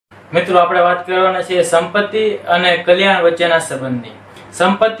મિત્રો આપણે વાત કરવાના છે સંપત્તિ અને કલ્યાણ વચ્ચેના સંબંધની।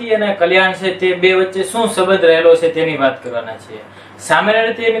 સંપત્તિ અને કલ્યાણ છે તે બે વચ્ચે શું સંબંધ રહેલો છે તેની વાત કરવાના છે। સામાન્ય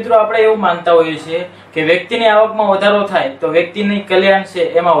રીતે મિત્રો આપણે એવું માનતા હોઈએ છીએ કે વ્યક્તિની આવકમાં વધારો થાય તો વ્યક્તિની કલ્યાણ છે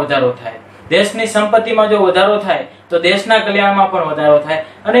એમાં વધારો થાય, દેશની સંપત્તિમાં જો વધારો થાય તો દેશના કલ્યાણમાં પણ વધારો થાય।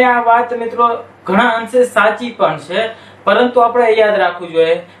 અને આ વાત મિત્રો ઘણા અંશે સાચી પણ છે, પરંતુ આપણે યાદ રાખવું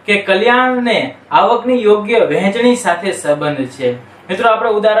જોઈએ કે કલ્યાણ ને આવકની યોગ્ય વહેંચણી સાથે સંબંધ છે। મિત્રો આપણે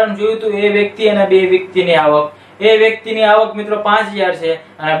ઉદાહરણ જોયું તો એ વ્યક્તિ અને બે વ્યક્તિની આવક, એ વ્યક્તિની આવક મિત્રો 5000 છે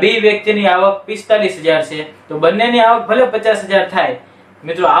અને બે વ્યક્તિની આવક 45000 છે, તો બંનેની આવક ભલે 50000 થાય,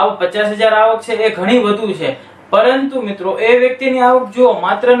 મિત્રો આવ 50000 આવક છે એ ઘણી વધુ છે, પરંતુ મિત્રો એ વ્યક્તિની આવક જો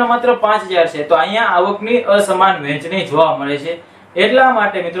માત્ર ને માત્ર 5000 છે તો અહીંયા આવકની અસમાન વહેંચણી જોવા મળે છે। એટલા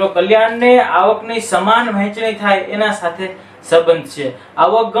માટે મિત્રો કલ્યાણને આવકની સમાન વહેંચણી થાય એના સાથે સંબંધ છે।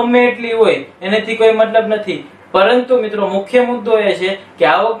 આવક ગમે એટલી હોય એનાથી કોઈ મતલબ નથી, પરંતુ મિત્રો મુખ્ય મુદ્દો એ છે કે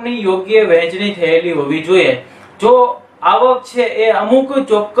આવકની યોગ્ય વહેંચણી થયેલી હોવી જોઈએ। જો આવક છે એ અમુક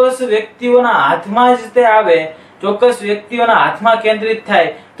ચોક્કસ વ્યક્તિઓના હાથમાં જ તે આવે, ચોક્કસ વ્યક્તિઓના હાથમાં કેન્દ્રિત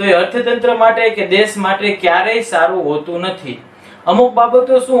થાય તો એ અર્થતંત્ર માટે કે દેશ માટે ક્યારેય સારું હોતું નથી। અમુક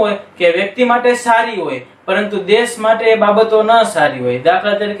બાબતો શું હોય કે વ્યક્તિ માટે સારી હોય પરંતુ દેશ માટે એ બાબતો ન સારી હોય।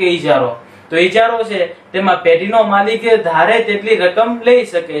 દાખલા તરીકે ઈજારો, તો ઈજારો છે તેમાં પેઢીનો માલિક ધારે તેટલી રકમ લઈ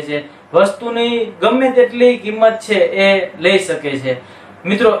શકે છે, વસ્તુની ગમે તેટલી કિંમત છે એ લઈ શકે છે।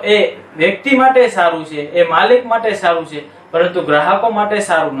 મિત્રો એ વ્યક્તિ માટે સારું છે, એ માલિક માટે સારું છે, પરંતુ ગ્રાહકો માટે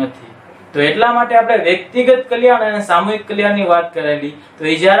સારું નથી। તો એટલા માટે આપણે વ્યક્તિગત કલ્યાણ અને સામૂહિક કલ્યાણની વાત કરેલી, તો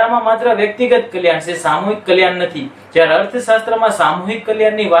ઈજારામાં માત્ર વ્યક્તિગત કલ્યાણ છે, સામૂહિક કલ્યાણ નથી, જ્યારે અર્થશાસ્ત્રમાં સામૂહિક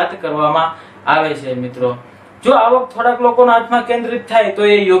કલ્યાણની વાત કરવામાં આવે છે। મિત્રો જો આવક થોડાક લોકોના હાથમાં કેન્દ્રિત થાય તો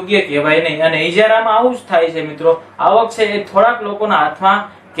એ યોગ્ય કહેવાય નહીં, અને ઈજારામાં આવું જ થાય છે। મિત્રો આવક છે એ થોડાક લોકોના હાથમાં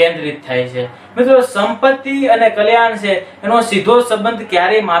કેન્દ્રિત થાય છે। મિત્રો સંપત્તિ અને કલ્યાણ છે એનો સીધો સંબંધ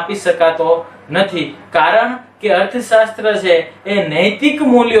ક્યારેય માપી શકાતો નથી, કારણ કે અર્થશાસ્ત્ર છે એ નૈતિક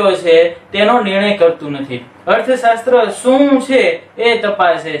મૂલ્યો છે તેનો નિર્ણય કરતું નથી। અર્થશાસ્ત્ર શું છે એ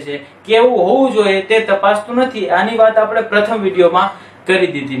તપાસે છે, કેવું હોવું જોઈએ તે તપાસતું નથી। આની વાત આપણે પ્રથમ વિડીયોમાં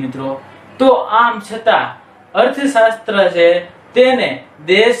કરી દીધી મિત્રો। તો આમ છતાં અર્થશાસ્ત્ર છે તેને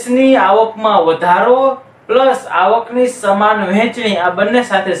દેશની આવકમાં વધારો પ્લસ આવકની સમાન વહેંચણી આ બંને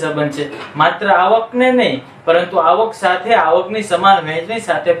સાથે સંબંધ છે। માત્ર આવકને નહીં પરંતુ આવક સાથે આવકની સમાન વહેંચણી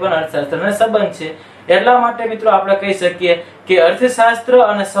સાથે પણ અર્થશાસ્ત્રને સંબંધ છે। એટલા માટે મિત્રો આપણે કહી શકીએ કે અર્થશાસ્ત્ર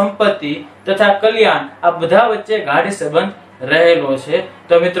અને સંપત્તિ તથા કલ્યાણ આ બધા વચ્ચે ગાઢ સંબંધ રહેલો છે।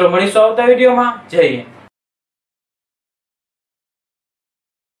 તો મિત્રો મળીશું આવતા વિડીયોમાં। જય હિન્દ।